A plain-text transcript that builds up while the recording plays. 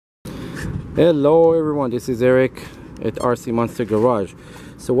Hello everyone, this is Eric at RC Monster Garage.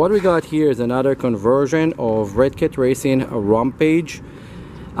 So what we got here is another conversion of Red Cat Racing Rampage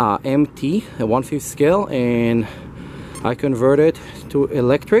MT, a 1/5 scale, and I converted to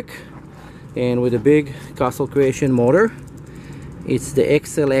electric and with a big Castle Creation motor. It's the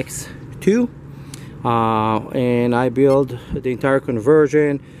XLX2 and I build the entire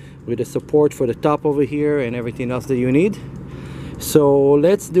conversion with the support for the top over here and everything else that you need. So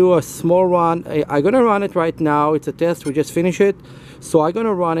let's do a small run. I'm gonna run it right now. It's a test, we just finished it. So I'm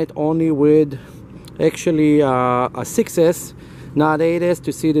gonna run it only with actually a 6S, not 8S,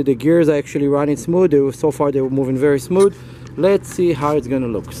 to see that the gears are actually running smooth. So far they were moving very smooth. Let's see how it's gonna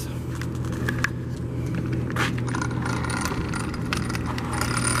look.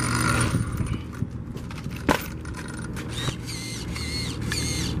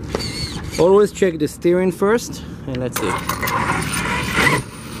 Always check the steering first, and let's see.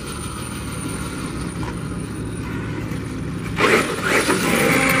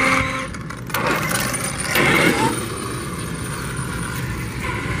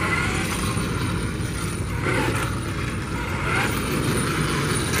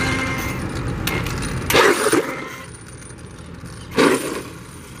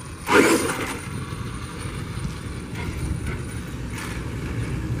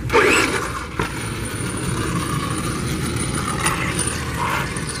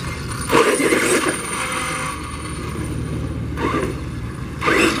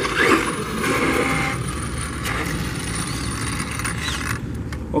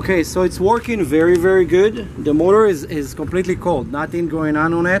 Okay, so it's working very good. The motor is completely cold, nothing going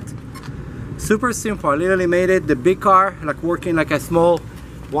on it. Super simple. I literally made it the big car like working like a small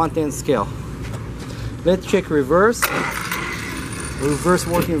 1/10 scale. Let's check reverse. Reverse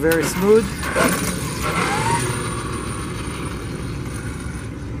working very smooth.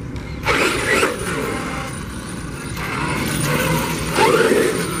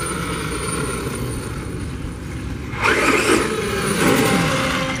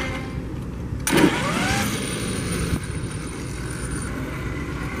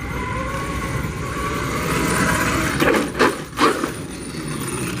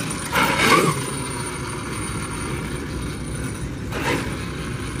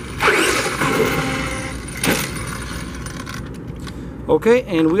 Okay,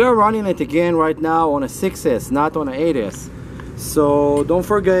 and we are running it again right now on a 6S, not on an 8S. So don't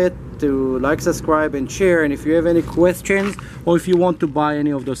forget to like, subscribe, and share. And if you have any questions or if you want to buy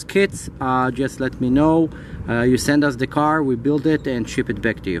any of those kits, just let me know. You send us the car, we build it and ship it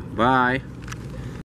back to you. Bye.